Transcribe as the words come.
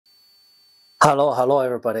Hello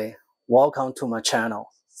everybody. Welcome to my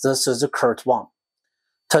channel. This is Kurt Wang.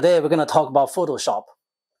 Today we're going to talk about Photoshop.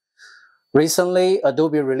 Recently,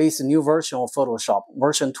 Adobe released a new version of Photoshop,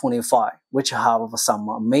 version 25, which have some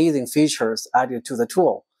amazing features added to the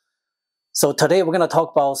tool. So today we're going to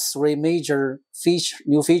talk about three major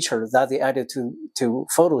new features that they added to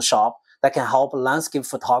Photoshop that can help landscape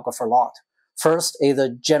photographer a lot. First is the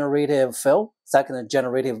Generative Fill. Second,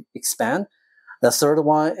 Generative Expand. The third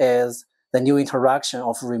one is the new interaction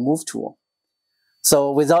of Remove tool.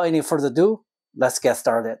 So without any further ado, let's get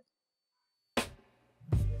started.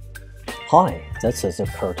 Hi, this is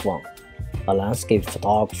Kurt Wang, a landscape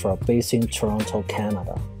photographer based in Toronto,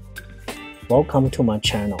 Canada. Welcome to my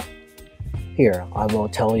channel. Here, I will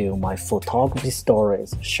tell you my photography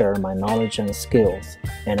stories, share my knowledge and skills,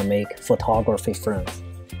 and make photography friends.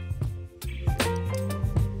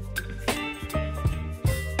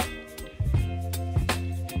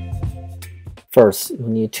 First, you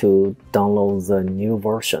need to download the new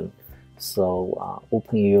version. So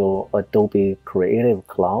open your Adobe Creative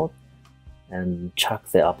Cloud and check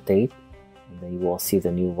the update. And then you will see the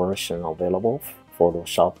new version available,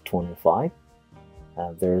 Photoshop 25.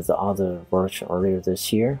 There's the other version earlier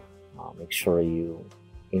this year. Make sure you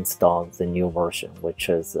install the new version, which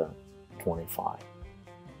is 25.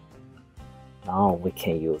 Now we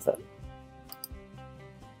can use it.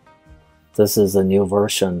 This is a new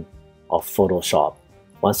version of Photoshop.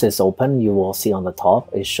 Once it's open, you will see on the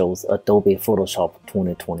top it shows Adobe Photoshop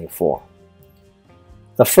 2024.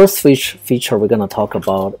 The first feature we're going to talk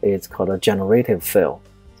about is called a Generative Fill.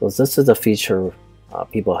 So this is a feature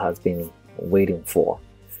people have been waiting for.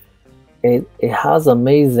 It has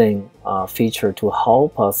amazing feature to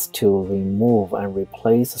help us to remove and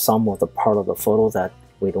replace some of the part of the photo that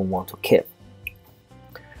we don't want to keep.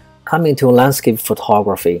 Coming to landscape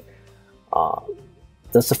photography,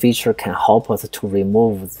 this feature can help us to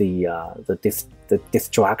remove the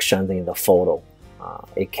distraction in the photo.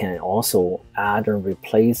 It can also add and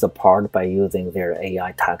replace a part by using their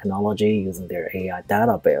AI technology, using their AI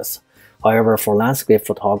database. However, for landscape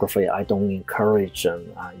photography, I don't encourage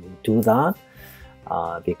you do that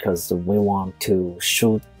because we want to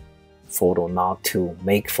shoot photo, not to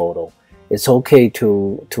make photo. It's okay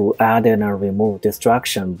to add in and remove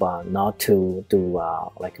distraction, but not to do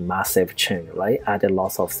like massive change, right? Add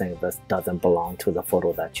lots of things that doesn't belong to the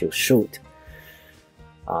photo that you shoot.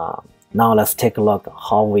 Now let's take a look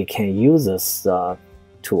how we can use this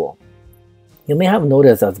tool. You may have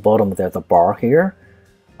noticed at the bottom there's a bar here.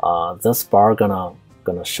 This bar gonna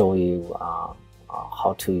show you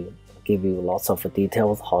how to give you lots of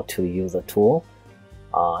details how to use the tool.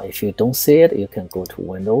 If you don't see it, you can go to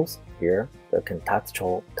Windows. Here, the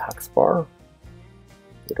contextual text bar.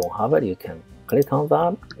 If you don't have it, you can click on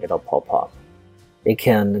that, it'll pop up. It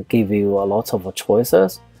can give you a lot of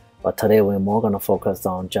choices, but today we're more going to focus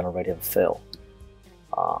on Generative Fill.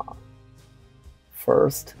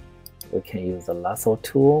 First, we can use the lasso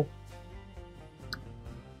tool.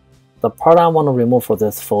 The part I want to remove for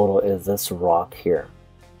this photo is this rock here.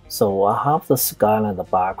 So I have the skyline in the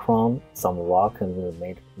background, some rock in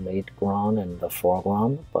the midground and the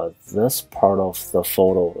foreground, but this part of the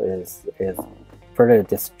photo is pretty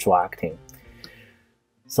distracting.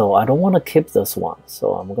 So I don't want to keep this one.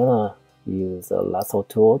 So I'm gonna use the lasso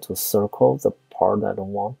tool to circle the part I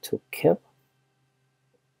don't want to keep.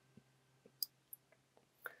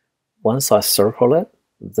 Once I circle it,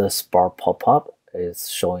 this bar pop-up is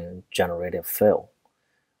showing Generative Fill.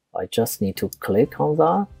 I just need to click on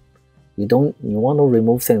that. You want to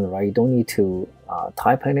remove things, right? You don't need to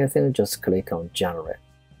type anything, just click on Generate.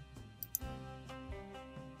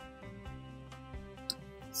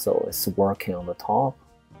 So it's working on the top,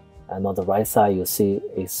 and on the right side you see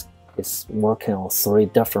it's working on 3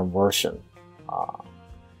 different versions.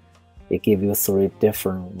 It gives you 3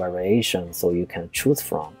 different variations so you can choose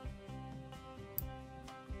from.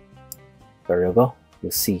 There you go.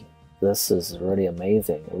 You see, this is really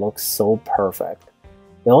amazing. It looks so perfect.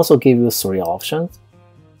 They also give you 3 options.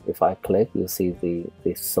 If I click, you see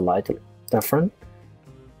the slightly different.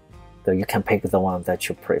 So you can pick the one that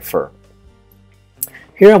you prefer.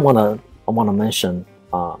 Here I wanna mention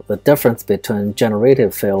the difference between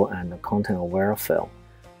Generative Fill and Content Aware Fill.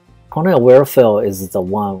 Content Aware Fill is the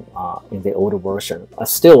one in the older version,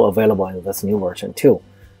 still available in this new version too.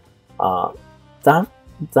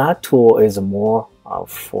 That tool is more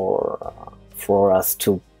for us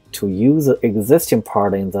to use the existing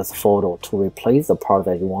part in this photo to replace the part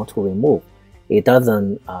that you want to remove. It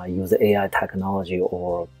doesn't use AI technology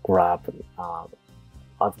or grab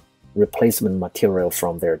replacement material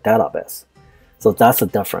from their database. So that's the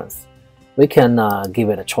difference. we can give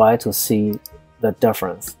it a try to see the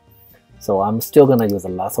difference. So I'm still gonna use the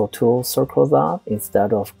lasso tool, circle that.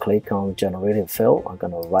 Instead of click on Generative Fill, I'm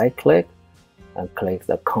gonna right click and click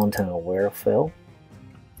the Content Aware Fill.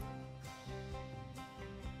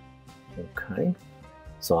 Okay,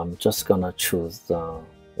 so I'm just gonna choose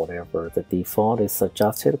whatever the default is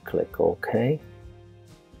suggested, click OK.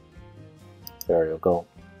 There you go.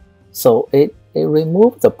 So it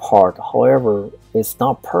removed the part, however, it's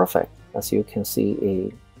not perfect. As you can see,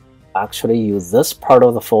 it actually used this part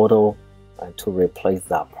of the photo and to replace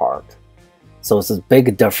that part. So it's a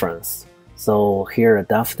big difference. So here,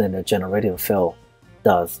 definitely the Generative Fill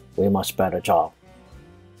does way much better job.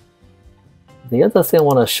 The other thing I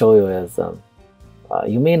want to show you is,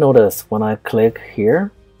 you may notice when I click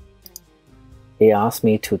here, it asks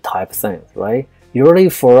me to type things, right? Usually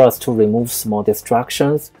for us to remove small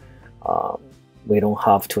distractions, we don't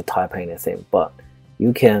have to type anything, but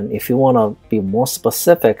you can, if you want to be more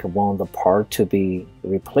specific, want the part to be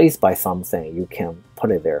replaced by something, you can put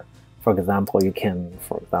it there. For example, you can,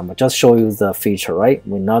 just show you the feature, right?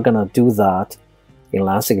 We're not gonna do that in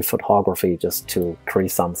landscape photography just to create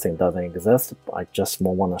something that doesn't exist. I just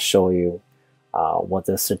more want to show you what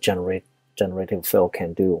this generative fill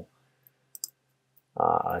can do.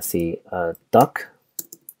 I see a duck.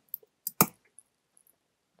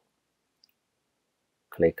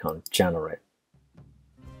 Click on generate.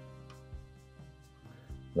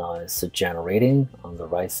 Now it's generating on the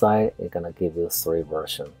right side. It's gonna give you 3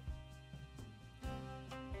 versions.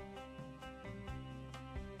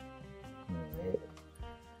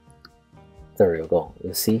 There you go.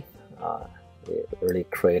 You see, it really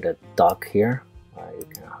created a duck here. You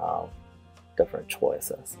can have different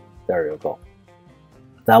choices. There you go.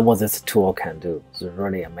 That's what this tool can do. It's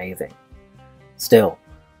really amazing. Still,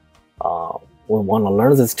 we want to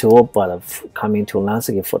learn this tool, but coming to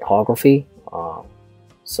landscape photography,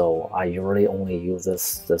 so I usually only use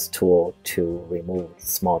this tool to remove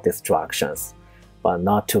small distractions, but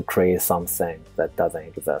not to create something that doesn't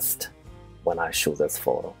exist when I shoot this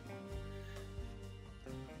photo.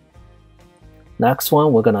 Next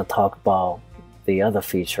one, we're gonna talk about the other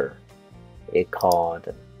feature. It's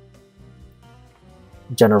called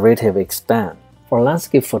Generative Expand. For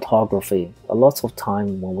landscape photography, a lot of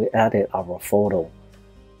time when we edit our photo,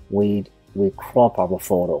 we crop our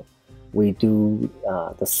photo. We do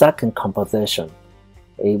the second composition.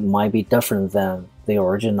 It might be different than the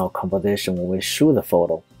original composition when we shoot the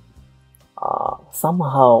photo.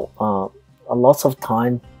 Somehow, a lot of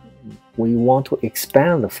time we want to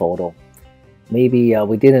expand the photo. Maybe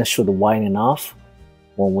we didn't shoot wide enough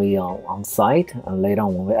when we are on site, and later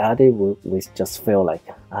on when we add it, we just feel like,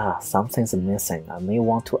 something's missing. I may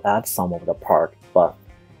want to add some of the part, but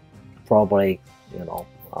probably,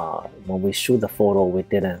 when we shoot the photo, we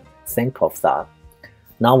didn't think of that.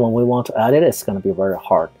 Now when we want to add it, it's going to be very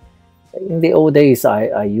hard. In the old days,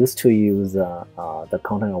 I used to use the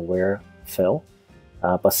content aware fill,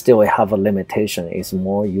 but still it have a limitation. It's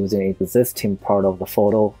more using existing part of the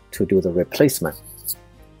photo to do the replacement.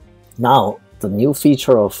 Now the new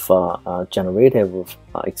feature of generative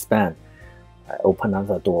expand open up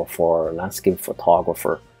the door for landscape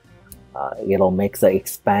photographer. It'll make the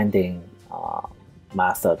expanding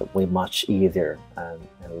method way much easier and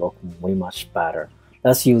look way much better.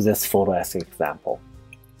 Let's use this photo as an example.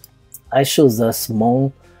 I showed this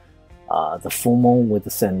moon, the full moon with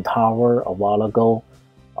the centaur a while ago.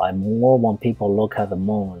 I more want people look at the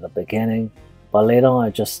moon in the beginning, but later on I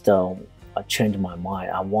just I changed my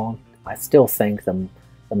mind. I still think the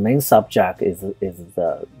main subject is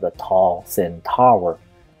the tall centaur,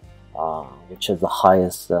 which is the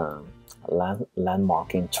highest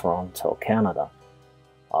landmark in Toronto, Canada.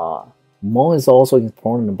 Moon is also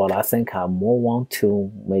important, but I think I more want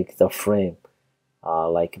to make the frame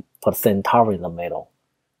like put centaur in the middle.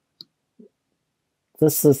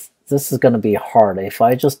 This is gonna be hard. If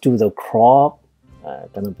I just do the crop,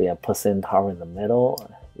 gonna be a put centaur in the middle.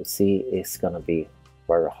 You see, it's gonna be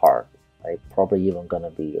very hard. I probably even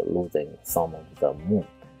gonna be losing some of the moon.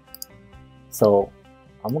 So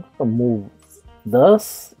I'm gonna move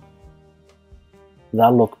this.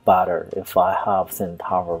 That look better if I have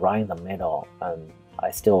centaur right in the middle and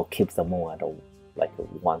I still keep the moon at like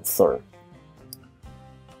 1/3.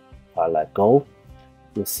 If I let go,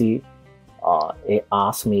 you see it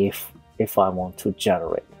asks me if I want to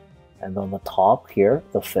generate. And on the top here,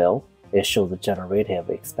 the fill, it shows the generative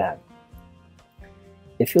expand.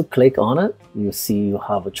 If you click on it, you see you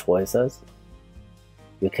have choices.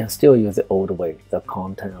 You can still use the old way, the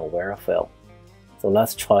content aware fill. So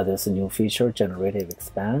let's try this new feature, generative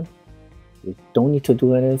expand. You don't need to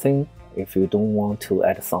do anything. If you don't want to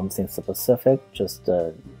add something specific, just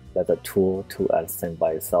let the tool to add thing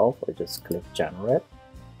by itself, or just click generate.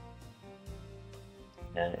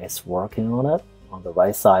 And it's working on it. On the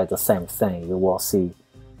right side, the same thing. You will see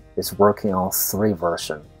it's working on 3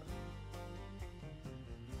 versions.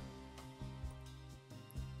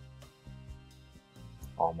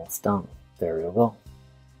 Almost done. There you go.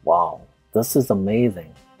 Wow, this is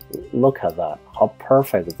amazing. Look at that, how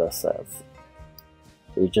perfect this is.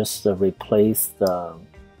 You just replace the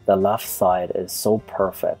left side is so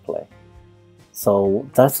perfectly. So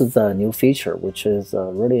that's the new feature, which is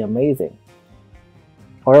really amazing.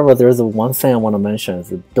 However, there's one thing I want to mention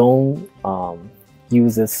is don't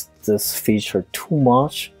use this feature too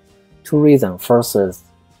much. 2 reasons. First is,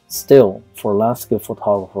 still for landscape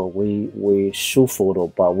photographer, we shoot photo,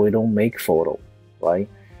 but we don't make photo, right?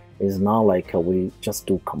 It's not like we just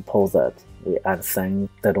do composite. We add things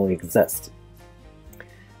that don't exist.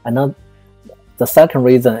 And then the second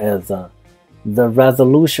reason is the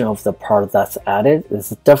resolution of the part that's added is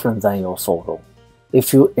different than your photo.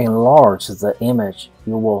 If you enlarge the image,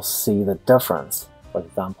 you will see the difference. For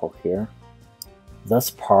example, here,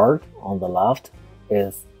 this part on the left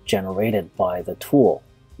is generated by the tool.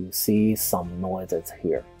 You see some noises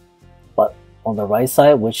here. But on the right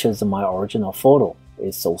side, which is my original photo,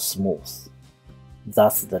 is so smooth.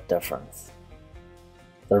 That's the difference.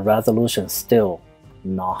 The resolution still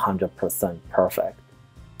not 100% perfect,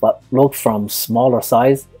 but look from smaller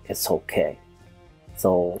size, it's okay.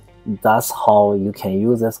 So that's how you can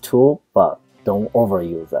use this tool, but don't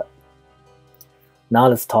overuse it. Now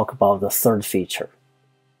let's talk about the third feature.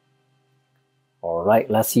 All right,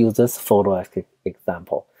 let's use this photo as an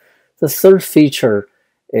example. The third feature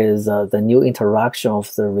is the new interaction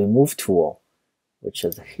of the remove tool, which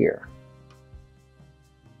is here.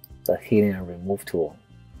 The hidden and remove tool.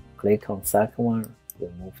 Click on second one,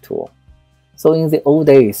 remove tool. So in the old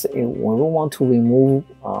days, when we want to remove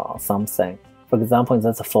something, for example, in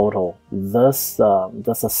this photo, this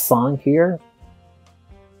sun here,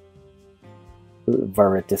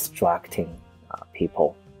 very distracting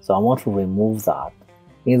people. So I want to remove that.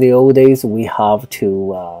 In the old days, we have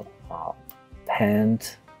to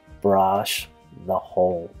paint, brush the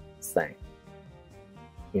whole thing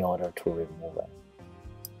in order to remove it,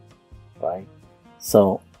 right?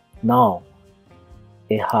 So now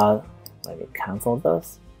it has, let me cancel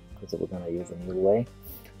this because we're going to use a new way.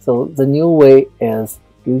 So the new way is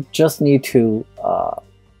you just need to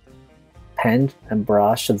paint and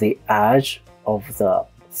brush the edge of the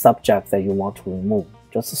subject that you want to remove.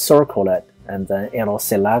 Just circle it, and then it'll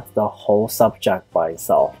select the whole subject by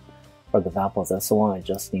itself. For example, this one, I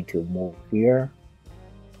just need to move here,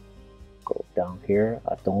 go down here.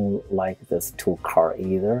 I don't like this 2 car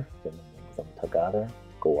either. Then move them together,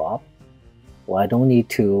 go up. Well, I don't need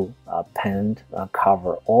to paint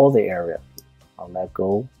cover all the area. I'll let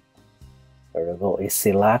go. There we go. It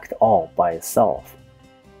select all by itself,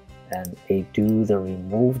 and it do the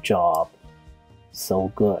remove job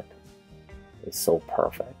so good. It's so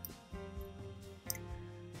perfect.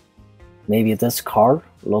 Maybe this car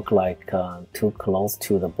look like too close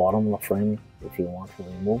to the bottom of the frame. If you want to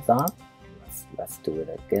remove that, let's do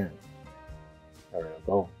it again. There you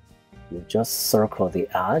go. You just circle the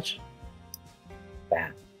edge.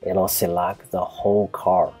 Bam! It'll select the whole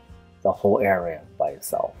car, the whole area by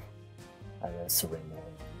itself, and it's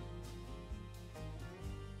removed.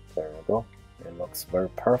 There you go. It looks very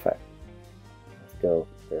perfect. Let's go.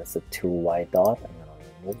 There's a 2 white dot. I'm gonna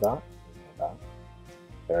remove that.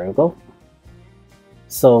 There you go.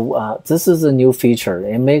 So this is a new feature.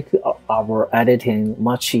 It makes our editing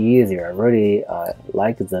much easier. I really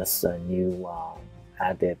like this new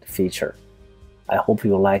added feature. I hope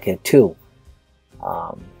you like it too.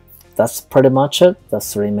 That's pretty much it. The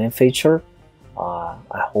 3 main features. I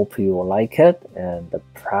hope you will like it and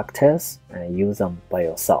practice and use them by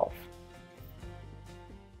yourself.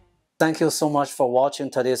 Thank you so much for watching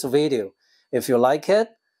today's video. If you like it,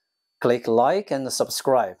 click like and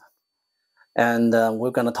subscribe. And we're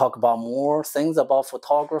going to talk about more things about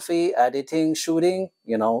photography, editing, shooting.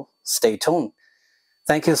 Stay tuned.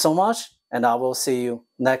 Thank you so much, and I will see you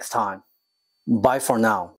next time. Bye for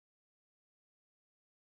now.